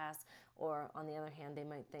English class. Or on the other hand, they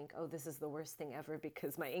might think, oh, this is the worst thing ever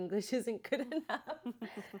because my English isn't good enough.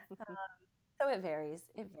 So it varies.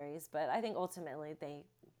 It varies. But I think ultimately they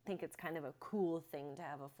think it's kind of a cool thing to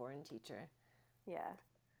have a foreign teacher. Yeah,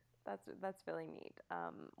 that's really neat.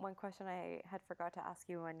 One question I had forgot to ask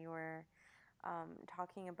you when you were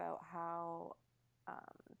talking about how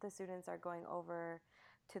the students are going over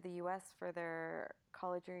to the U.S. for their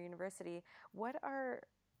college or university. What are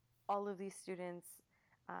all of these students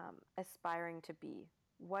aspiring to be?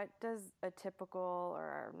 What does a typical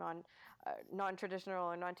or non-traditional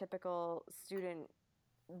or non-typical student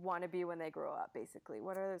want to be when they grow up? Basically,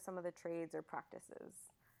 what are some of the trades or practices?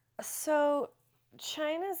 So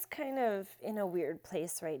China's kind of in a weird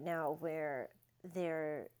place right now where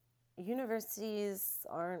their universities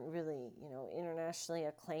aren't really, internationally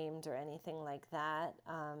acclaimed or anything like that.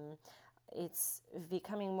 It's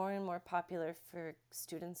becoming more and more popular for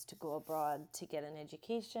students to go abroad to get an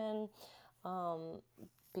education, um,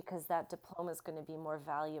 because that diploma is going to be more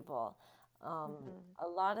valuable. Um, Hmm. a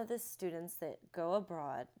lot of the students that go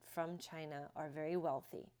abroad from China are very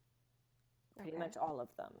wealthy, pretty Okay. much all of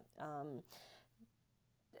them.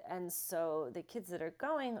 And so the kids that are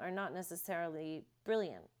going are not necessarily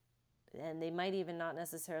brilliant, and they might even not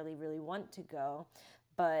necessarily really want to go,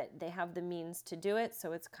 but they have the means to do it,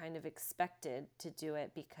 so it's kind of expected to do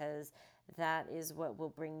it because that is what will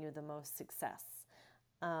bring you the most success.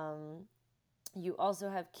 Um, you also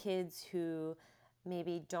have kids who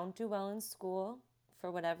maybe don't do well in school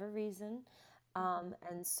for whatever reason. Hmm.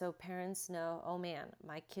 And so parents know, oh man,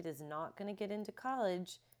 my kid is not going to get into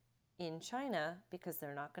college in China because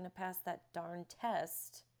they're not going to pass that darn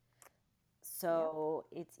test. Yep. So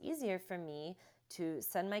it's easier for me to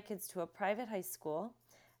send my kids to a private high school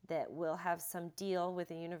that will have some deal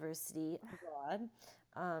with a university abroad,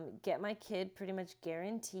 get my kid pretty much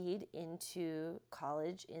guaranteed into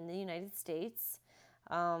college in the United States,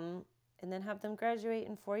 um, and then have them graduate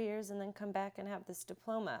in 4 years and then come back and have this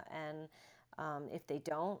diploma. And if they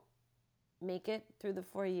don't make it through the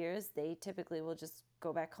 4 years, they typically will just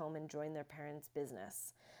go back home and join their parents'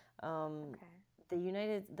 business. Um, Okay.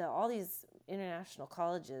 all these international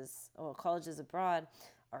colleges, or colleges abroad,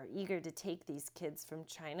 are eager to take these kids from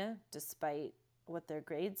China despite what their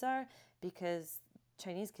grades are because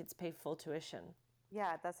Chinese kids pay full tuition.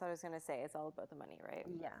 Yeah, that's what I was gonna say. It's all about the money, right?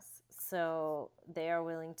 Yes. So they are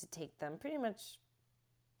willing to take them pretty much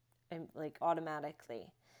like automatically,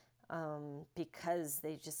 because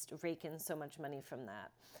they just rake in so much money from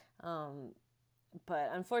that.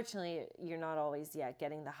 But unfortunately, you're not always yet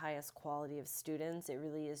getting the highest quality of students. It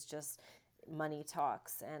really is just money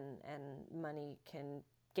talks, and money can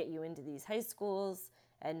get you into these high schools,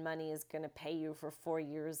 and money is going to pay you for 4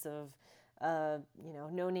 years of,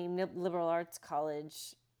 no name liberal arts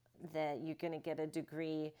college that you're going to get a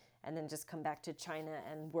degree and then just come back to China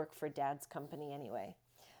and work for dad's company anyway.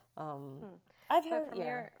 Um, Hmm. I've But heard,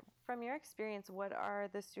 yeah. from your experience, what are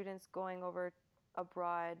the students going over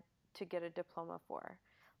abroad to get a diploma for?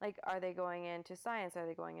 Like, are they going into science? Are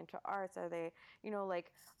they going into arts? Are they,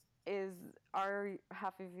 like, is are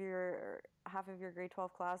half of your grade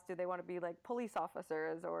 12 class, do they want to be like police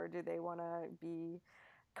officers or do they want to be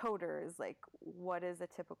coders? Like, what is a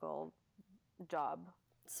typical job?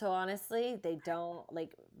 So honestly, they don't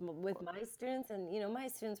like with my students, and my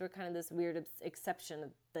students were kind of this weird exception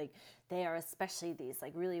of like they are especially these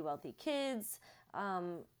like really wealthy kids.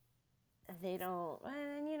 Um, they don't,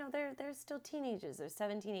 and they're still teenagers. They're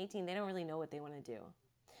 17, 18. They don't really know what they want to do.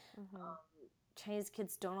 Hmm. Chinese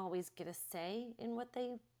kids don't always get a say in what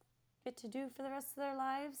they get to do for the rest of their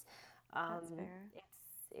lives. That's fair.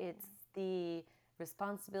 It's the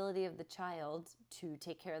responsibility of the child to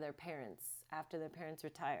take care of their parents after their parents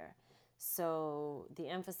retire. So the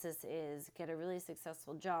emphasis is get a really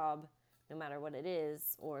successful job, no matter what it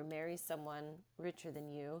is, or marry someone richer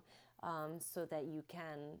than you, so that you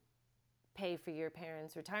can pay for your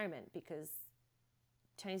parents' retirement because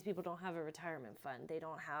Chinese people don't have a retirement fund. They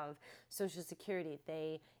don't have Social Security.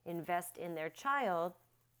 They invest in their child,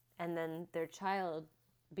 and then their child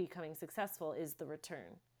becoming successful is the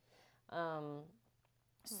return. Um,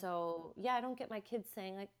 Hmm. so yeah, I don't get my kids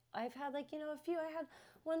saying like I've had like a few. I had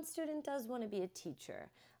one student does want to be a teacher.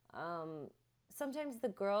 Um, sometimes the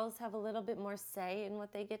girls have a little bit more say in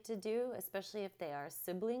what they get to do, especially if they are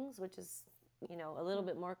siblings, which is, a little Hmm.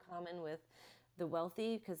 bit more common with the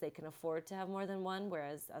wealthy because they can afford to have more than one,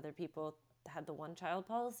 whereas other people had the one child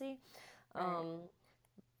policy. Right. Um,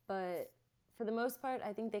 but for the most part,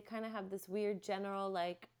 I think they kind of have this weird general,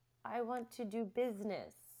 like, I want to do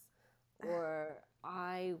business, or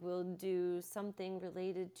I will do something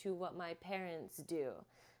related to what my parents do.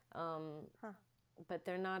 Um, Huh. but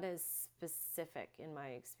they're not as specific in my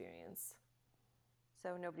experience.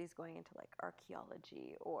 So nobody's going into like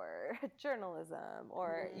archaeology or journalism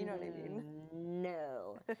or you know what I mean?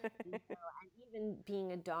 No. No. And even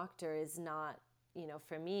being a doctor is not,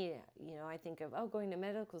 for me, I think of, oh, going to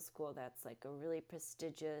medical school, that's like a really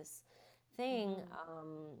prestigious thing.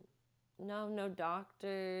 Hmm. No, no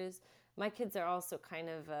doctors. My kids are also kind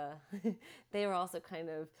of, they were also kind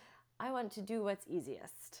of, I want to do what's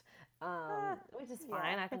easiest, Ah, which is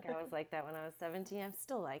fine. yeah. I think I was like that when I was 17. I'm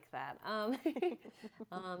still like that.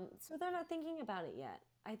 So they're not thinking about it yet.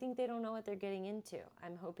 I think they don't know what they're getting into.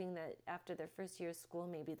 I'm hoping that after their first year of school,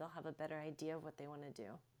 maybe they'll have a better idea of what they want to do.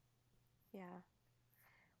 Yeah.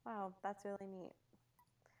 Wow, that's really neat.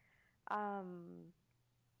 Um,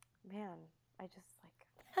 man, I just like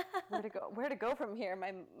where to go from here.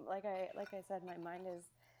 My like I said, my mind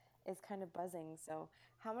is kind of buzzing. So,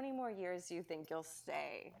 how many more years do you think you'll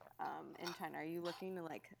stay in China? Are you looking to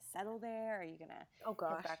like settle there? Are you gonna Oh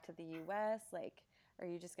head gosh. back to the U.S.? Like, are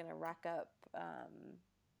you just gonna rack up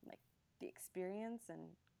like the experience and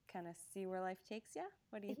kind of see where life takes you?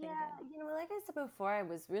 What are you Yeah, thinking? like I said before, I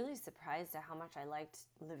was really surprised at how much I liked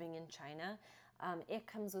living in China. It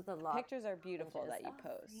comes with a The lot pictures are of beautiful challenges. that you Oh,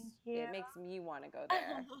 thank post. you. It makes me want to go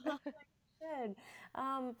there. Good.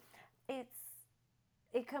 Um, it's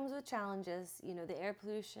it comes with challenges. The air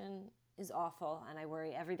pollution is awful, and I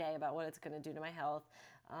worry every day about what it's going to do to my health.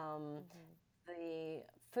 Um, Hmm. the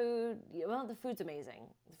food, well, the food's amazing.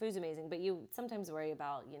 The food's amazing, but you sometimes worry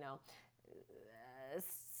about,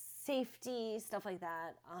 safety, stuff like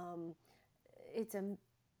that. It's a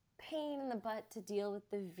pain in the butt to deal with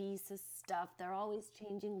the visa stuff. They're always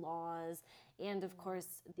changing laws. And of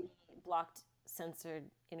course, the blocked, censored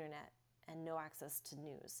internet and no access to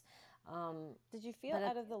news. Um, Did you feel but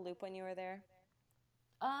at out of the loop when you were there?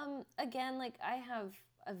 Again, like I have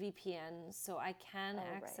a VPN, so I can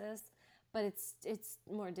Oh, right. access, but it's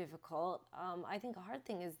more difficult. I think a hard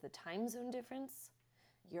thing is the time zone difference.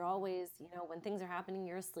 You're Mm. always, when things are happening,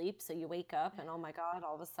 you're asleep, so you wake up and oh my God,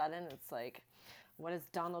 all of a sudden it's like, what has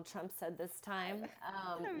Donald Trump said this I, time?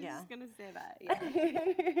 I was Yeah. just gonna say that. Yeah.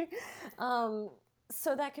 um,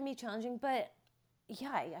 so that can be challenging, but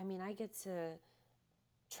yeah, I mean, I get to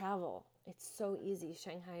travel. It's so easy.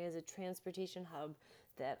 Shanghai is a transportation hub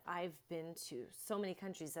that I've been to so many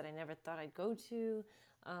countries that I never thought I'd go to.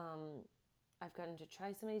 Um, I've gotten to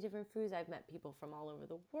try so many different foods. I've met people from all over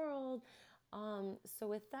the world. So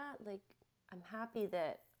with that, like, I'm happy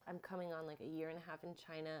that I'm coming on like a year and a half in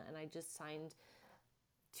China, and I just signed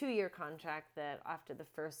 2-year contract that after the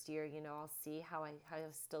first year, I'll see how I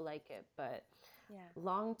still like it. But Yeah.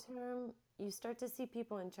 long term, you start to see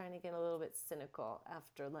people in China get a little bit cynical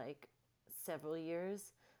after like several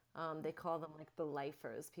years. They call them like the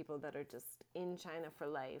lifers, people that are just in China for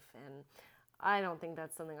life. And I don't think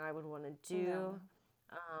that's something I would want to do. No.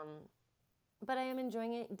 Um, but I am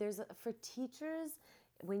enjoying it. For teachers,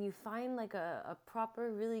 when you find like a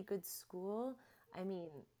proper, really good school, I mean,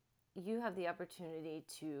 you have the opportunity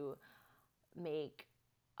to make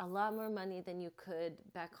a lot more money than you could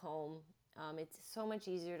back home. It's so much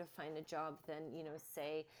easier to find a job than,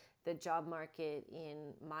 say, the job market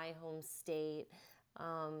in my home state.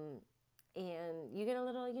 Um, and you get a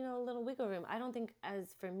little wiggle room. I don't think,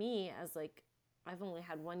 as for me, as like, I've only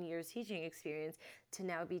had 1 year's teaching experience to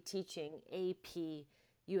now be teaching AP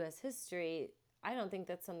US history. I don't think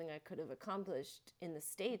that's something I could have accomplished in the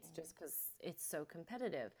States Mm-mm. just because it's so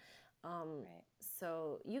competitive. Um, Right.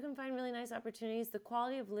 so you can find really nice opportunities. The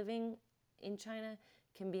quality of living in China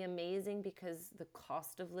can be amazing because the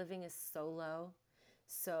cost of living is so low.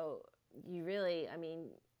 So you really, I mean,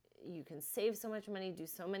 you can save so much money, do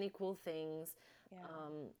so many cool things. Yeah.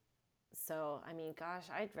 Um, so, I mean, gosh,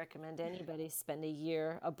 I'd recommend anybody spend a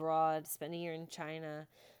year abroad, spend a year in China,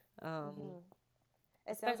 um, Hmm.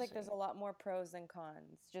 It sounds like there's especially. a lot more pros than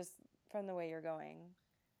cons just from the way you're going.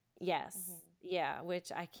 Yes. Hmm. Yeah,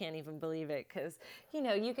 which I can't even believe it because,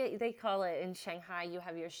 they call it in Shanghai, you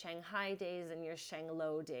have your Shanghai days and your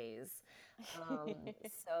Shanglo days. Um,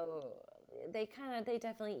 so they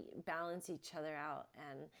definitely balance each other out.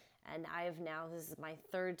 And I have now, this is my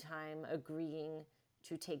third time agreeing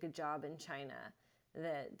to take a job in China.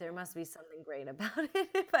 that there must be something great about it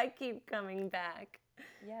if I keep coming back.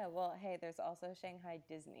 Yeah, well, hey, there's also Shanghai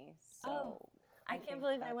Disney, Oh, so I I can't think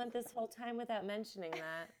believe I that's went this whole time without mentioning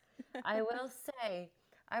that. I will say,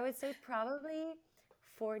 I would say probably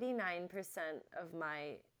 49% of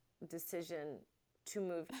my decision to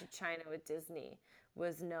move to China with Disney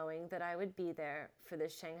was knowing that I would be there for the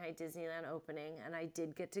Shanghai Disneyland opening. And I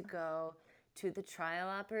did get to go to the trial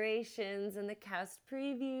operations and the cast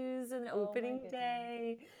previews and oh my opening goodness,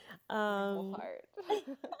 day. my whole Um, heart.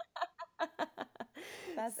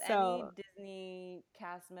 That's any so, Disney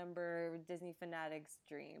cast member, Disney fanatic's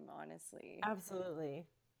dream, honestly. absolutely.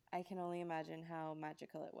 I can only imagine how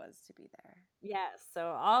magical it was to be there. Yes, so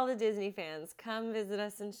all the Disney fans, come visit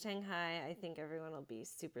us in Shanghai. I think everyone will be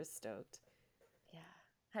super stoked. Yeah.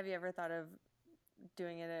 Have you ever thought of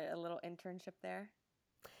doing a little internship there,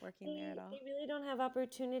 working there at They all? really don't have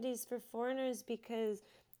opportunities for foreigners because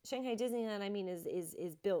Shanghai Disneyland, I mean, is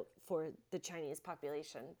built for the Chinese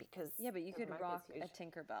population because Yeah, but you the could market's rock a huge.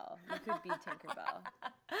 Tinkerbell. You could be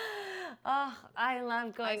Tinkerbell. Oh, I love I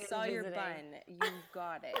going and saw your visiting. bun. You've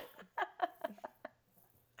got it.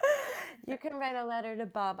 You can write a letter to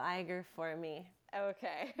Bob Iger for me.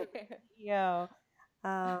 Okay. Yo.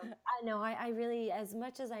 I know, I really, as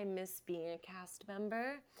much as I miss being a cast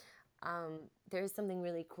member, there's something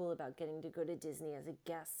really cool about getting to go to Disney as a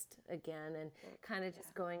guest again and kind of just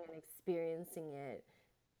Yeah. going and experiencing it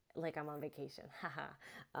like I'm on vacation. Haha.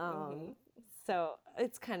 Mhm. So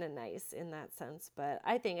it's kind of nice in that sense. But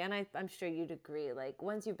I think, and I'm sure you'd agree, like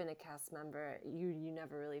once you've been a cast member, you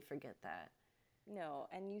never really forget that. No,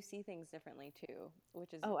 and you see things differently too, which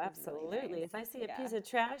Oh, is really absolutely. nice. If I see a Yeah. piece of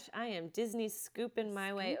trash, I am Disney scooping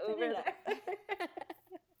my way Scooping over it up. there.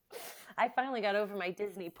 I finally got over my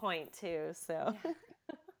Disney point too, so. Yeah.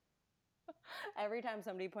 Every time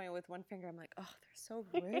somebody pointed with one finger, I'm like, oh, they're so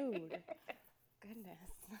rude. Goodness.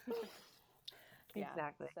 Yeah.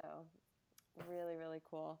 Exactly. So really, really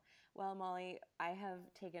cool. Well, Molly, I have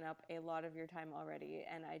taken up a lot of your time already,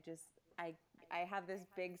 and I I have this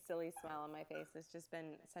big silly smile on my face. It's just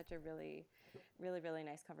been such a really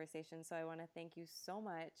nice conversation. So I want to thank you so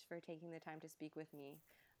much for taking the time to speak with me,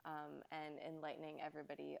 and enlightening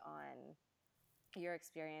everybody on your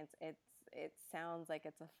experience. It sounds like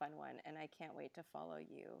it's a fun one, and I can't wait to follow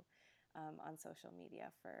you on social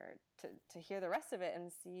media to hear the rest of it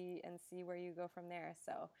and see where you go from there.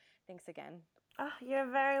 So thanks again. Oh, you're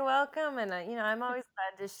very welcome. And, I'm always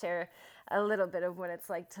glad to share a little bit of what it's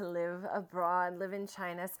like to live abroad, live in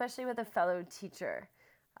China, especially with a fellow teacher.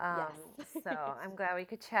 Um, Yes. so I'm glad we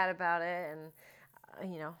could chat about it and,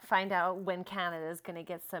 find out when Canada is going to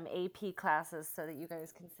get some AP classes so that you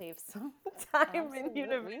guys can save some time in Absolutely.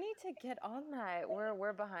 university. We need to get on that.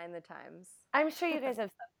 We're behind the times. I'm sure you guys have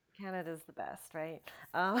some. Canada's the best, right?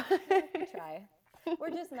 We try.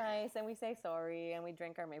 We're just nice and we say sorry and we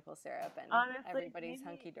drink our maple syrup and Honestly, everybody's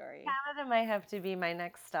maybe hunky dory. Canada might have to be my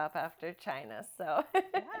next stop after China. So.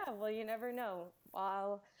 Yeah, well, you never know.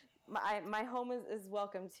 Well, my home is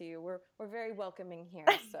welcome to you. We're very welcoming here.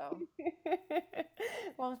 So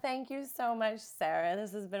Well, thank you so much, Sarah.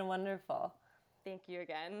 This has been wonderful. thank you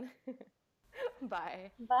again.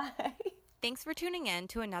 Bye. Bye. Thanks for tuning in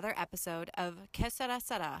to another episode of Que Sera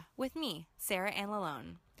Sera with me, Sarah Ann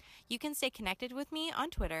Lalonde. You can stay connected with me on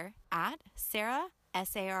Twitter at Sarah,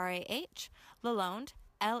 Sarah, Lalonde,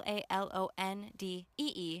 Lalondee,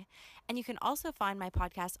 and you can also find my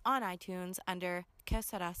podcast on iTunes under Que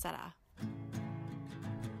Sera Sera.